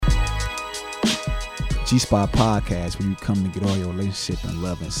G-Spot Podcast, where you come to get all your relationship and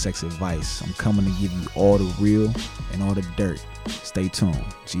love and sex advice. I'm coming to give you all the real and all the dirt. Stay tuned.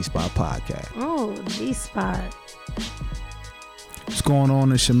 G-Spot Podcast. Oh, G-Spot. What's going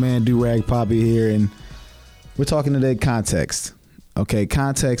on? It's your man Do-Rag Poppy here, and we're talking today context. Okay,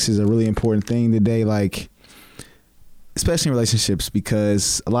 context is a really important thing today, like especially in relationships,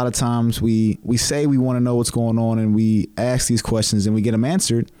 because a lot of times we say we want to know what's going on and we ask these questions and we get them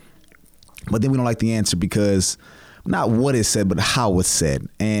answered, but then we don't like the answer because not what is said, but how it's said.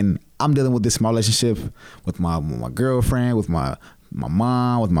 And I'm dealing with this in my relationship with my girlfriend, with my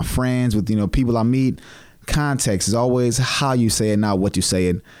mom, with my friends, with people I meet. Context is always how you say it, not what you say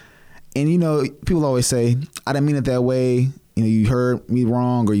it. And people always say, I didn't mean it that way. You heard me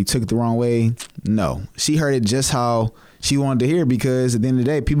wrong or you took it the wrong way. No, she heard it just how she wanted to hear, because at the end of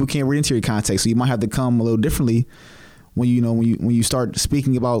the day, people can't read into your context. So you might have to come a little differently when you start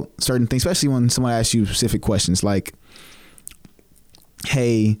speaking about certain things, especially when someone asks you specific questions like,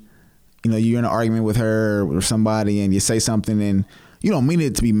 hey, you're in an argument with her or somebody and you say something and you don't mean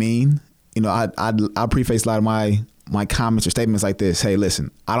it to be mean. I preface a lot of my comments or statements like this. Hey,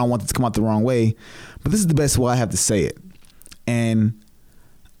 listen, I don't want this to come out the wrong way, but this is the best way I have to say it. And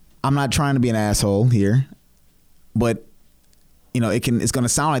I'm not trying to be an asshole here, but it's going to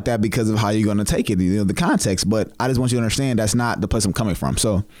sound like that because of how you're going to take it, the context. But I just want you to understand that's not the place I'm coming from.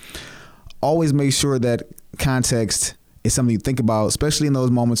 So always make sure that context is something you think about, especially in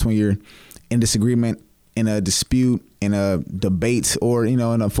those moments when you're in disagreement, in a dispute, in a debate, or in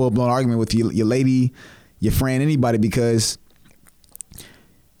a full blown argument with your lady, your friend, anybody, because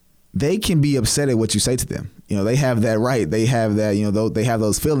they can be upset at what you say to them. They have that right. They have that, they have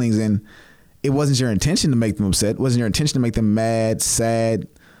those feelings, and it wasn't your intention to make them upset. It wasn't your intention to make them mad, sad,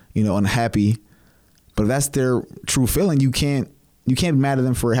 unhappy. But if that's their true feeling, you can't be mad at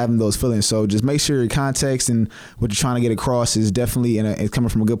them for having those feelings. So just make sure your context and what you're trying to get across is definitely it's coming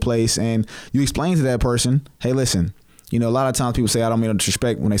from a good place. And you explain to that person, hey, listen, a lot of times people say, I don't mean no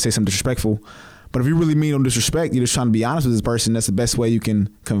disrespect when they say something disrespectful. But if you really mean no disrespect, you're just trying to be honest with this person. That's the best way you can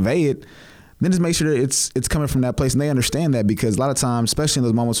convey it. Then just make sure that it's coming from that place and they understand that, because a lot of times, especially in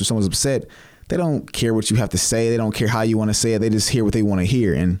those moments where someone's upset, they don't care what you have to say. They don't care how you want to say it. They just hear what they want to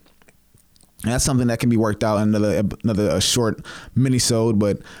hear. And that's something that can be worked out in another short minisode.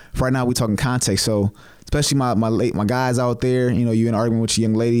 But for right now, we're talking context. So especially my guys out there, you're in an argument with your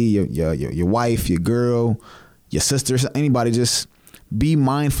young lady, your wife, your girl, your sister, anybody, just be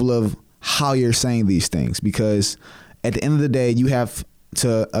mindful of how you're saying these things, because at the end of the day, you have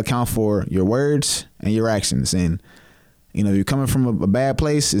to account for your words and your actions. And you're coming from a bad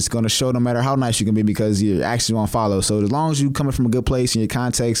place, it's going to show no matter how nice you can be, because your actions won't follow. So as long as you're coming from a good place and your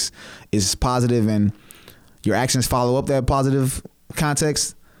context is positive and your actions follow up that positive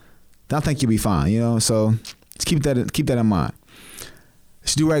context, then I think you'll be fine. So just keep that in mind.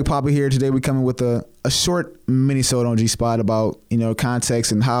 It's Do-Rag Papa here. Today we're coming with a short mini-sode on G-Spot about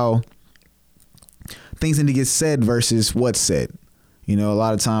context and how things need to get said versus what's said. A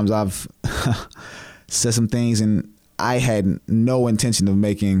lot of times I've said some things and I had no intention of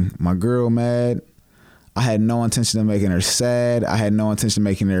making my girl mad. I had no intention of making her sad. I had no intention of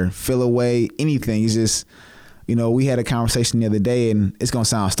making her feel away, anything. It's just, we had a conversation the other day, and it's going to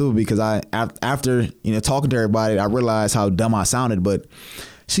sound stupid because after talking to everybody, I realized how dumb I sounded. But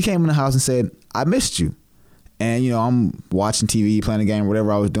she came in the house and said, I missed you. And, I'm watching TV, playing a game,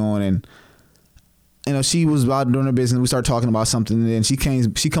 whatever I was doing. And, she was out doing her business. We started talking about something, and then she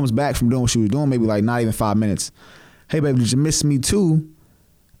comes back from doing what she was doing, maybe like not even 5 minutes. Hey, baby, did you miss me too?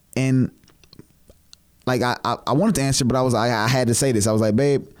 And like I wanted to answer, but I had to say this. I was like,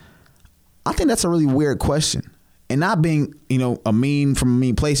 babe, I think that's a really weird question. And not being, a mean from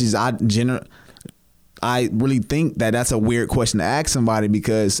mean places, I really think that that's a weird question to ask somebody,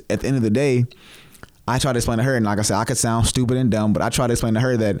 because at the end of the day, I try to explain to her, and like I said, I could sound stupid and dumb, but I try to explain to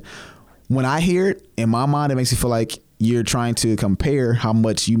her that when I hear it, in my mind, it makes me feel like you're trying to compare how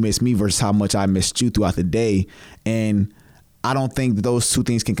much you miss me versus how much I missed you throughout the day. And I don't think that those two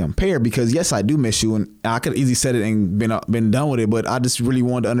things can compare, because yes, I do miss you, and I could easily said it and been done with it, but I just really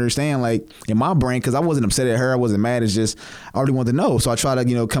wanted to understand, like, in my brain, because I wasn't upset at her, I wasn't mad, it's just I already wanted to know. So I try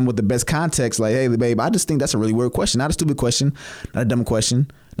to come with the best context, like, hey babe, I just think that's a really weird question, not a stupid question, not a dumb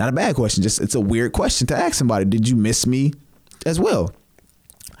question, not a bad question, just it's a weird question to ask somebody. Did you miss me as well?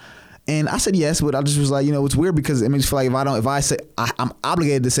 And I said yes, but I just was like, it's weird, because it makes me feel like if I say I'm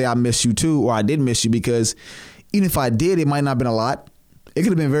obligated to say I miss you too, or I did miss you, because even if I did, it might not have been a lot. It could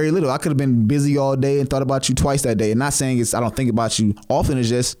have been very little. I could have been busy all day and thought about you twice that day. And not saying I don't think about you often. It's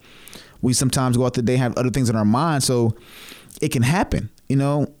just we sometimes go out the day and have other things on our mind. So it can happen.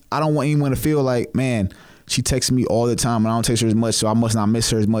 I don't want anyone to feel like, man, she texts me all the time and I don't text her as much, so I must not miss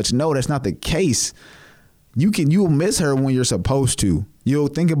her as much. No, that's not the case. You'll miss her when you're supposed to. You'll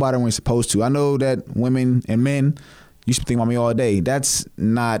think about her when you're supposed to. I know that women and men used to think about me all day. That's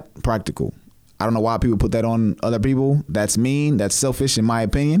not practical. I don't know why people put that on other people. That's mean. That's selfish, in my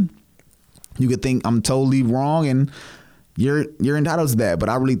opinion. You could think I'm totally wrong, and you're entitled to that. But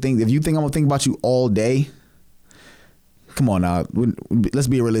I really think if you think I'm gonna think about you all day, come on now. Let's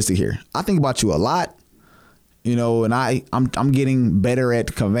be realistic here. I think about you a lot. You know, and I'm getting better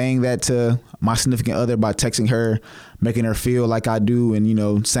at conveying that to my significant other by texting her, making her feel like I do, and, you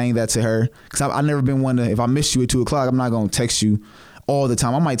know, saying that to her. Because I've never been one to, if I miss you at 2 o'clock, I'm not going to text you all the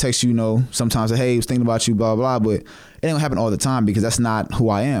time. I might text you, you know, sometimes, hey, I was thinking about you, blah, blah, blah. But it ain't going to happen all the time because that's not who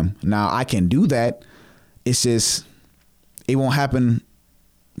I am. Now, I can do that. It's just, it won't happen.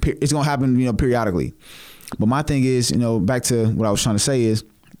 It's going to happen, you know, periodically. But my thing is, you know, back to what I was trying to say is,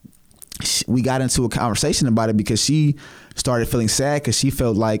 we got into a conversation about it because she started feeling sad because she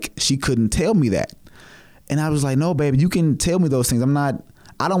felt like she couldn't tell me that. And I was like, no, baby, you can tell me those things.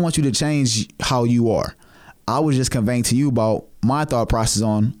 I don't want you to change how you are. I was just conveying to you about my thought process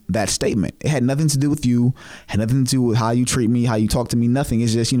on that statement. It had nothing to do with you, had nothing to do with how you treat me, how you talk to me, nothing.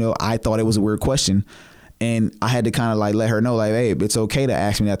 It's just, you know, I thought it was a weird question. And I had to kind of like let her know, like, hey, it's okay to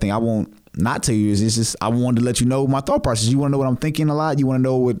ask me that thing. I won't not tell you. It's just I wanted to let you know my thought process. You want to know what I'm thinking a lot? You want to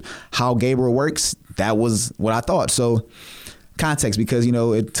know how Gabriel works? That was what I thought. So context, because, you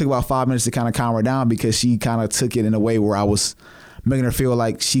know, it took about 5 minutes to kind of calm her down because she kind of took it in a way where I was making her feel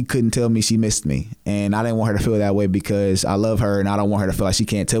like she couldn't tell me she missed me. And I didn't want her to feel that way because I love her and I don't want her to feel like she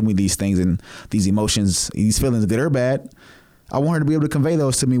can't tell me these things and these emotions, these feelings, good or bad. I want her to be able to convey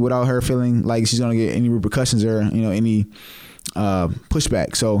those to me without her feeling like she's going to get any repercussions or, you know, any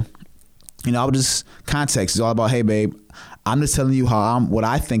pushback. So, you know, I would just context. It's all about, hey, babe, I'm just telling you what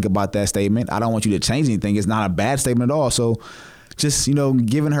I think about that statement. I don't want you to change anything. It's not a bad statement at all. So just, you know,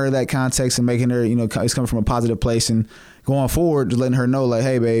 giving her that context and making her, you know, it's coming from a positive place and going forward, just letting her know, like,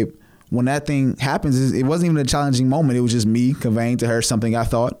 hey, babe, when that thing happens, it wasn't even a challenging moment. It was just me conveying to her something I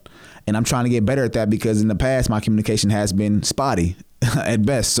thought. And I'm trying to get better at that because in the past, my communication has been spotty at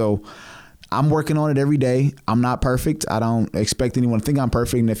best. So I'm working on it every day. I'm not perfect. I don't expect anyone to think I'm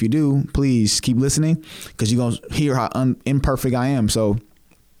perfect. And if you do, please keep listening because you're going to hear how imperfect I am. So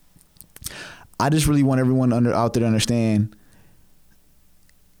I just really want everyone out there to understand,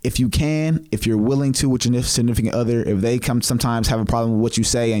 if you can, if you're willing to with your significant other, if they sometimes have a problem with what you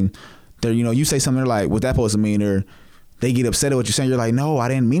say and they're, you know, you say something, they're like, what's that supposed to mean? Or they get upset at what you're saying. You're like, no, I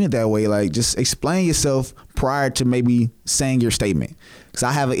didn't mean it that way. Like, just explain yourself prior to maybe saying your statement. Because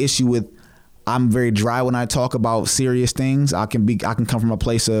I have an issue with, I'm very dry when I talk about serious things. I can come from a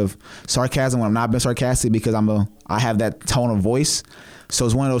place of sarcasm when I'm not being sarcastic because I have that tone of voice. So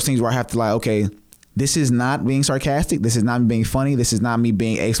it's one of those things where I have to like, okay, this is not being sarcastic. This is not me being funny. This is not me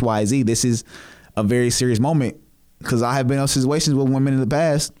being X, Y, Z. This is a very serious moment because I have been in situations with women in the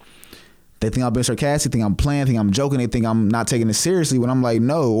past. They think I'm being sarcastic, think I'm playing, think I'm joking. They think I'm not taking it seriously when I'm like,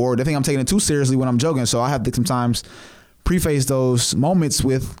 no. Or they think I'm taking it too seriously when I'm joking. So I have to sometimes preface those moments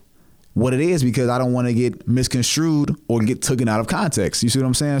with what it is because I don't want to get misconstrued or get taken out of context. You see what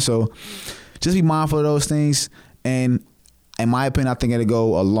I'm saying? So just be mindful of those things. And in my opinion, I think it'll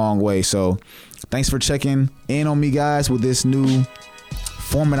go a long way. So thanks for checking in on me, guys, with this new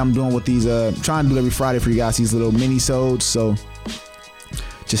format I'm doing with these, trying to do every Friday for you guys, these little mini-sodes. So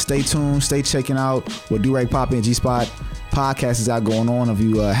just stay tuned, stay checking out what Do Rag Poppy and G-Spot podcast is out going on. If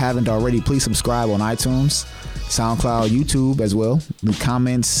you haven't already, please subscribe on iTunes, SoundCloud, YouTube as well. Leave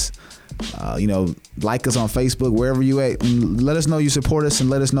comments, you know, like us on Facebook, wherever you at. And let us know you support us and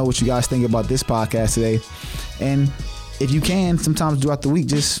let us know what you guys think about this podcast today. And if you can, sometimes throughout the week,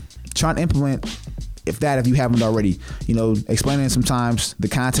 just try to implement if you haven't already, you know, explaining sometimes the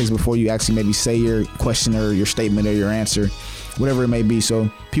context before you actually maybe say your question or your statement or your answer, whatever it may be.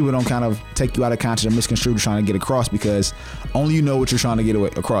 So people don't kind of take you out of context or misconstrue trying to get across because only you know what you're trying to get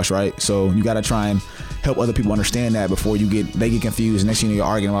across, right? So you got to try and help other people understand that before they get confused. Next thing you know,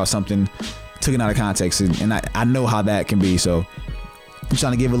 you're arguing about something taken out of context. And I know how that can be. So I'm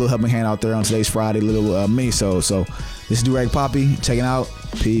trying to give a little helping hand out there on today's Friday, little mini-sode. So this is Do Rag Poppy, checking out.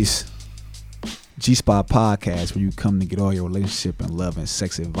 Peace. G-Spot Podcast, where you come to get all your relationship and love and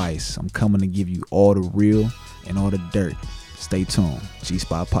sex advice. I'm coming to give you all the real and all the dirt. Stay tuned.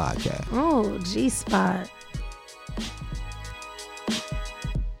 G-Spot Podcast. Oh, G-Spot.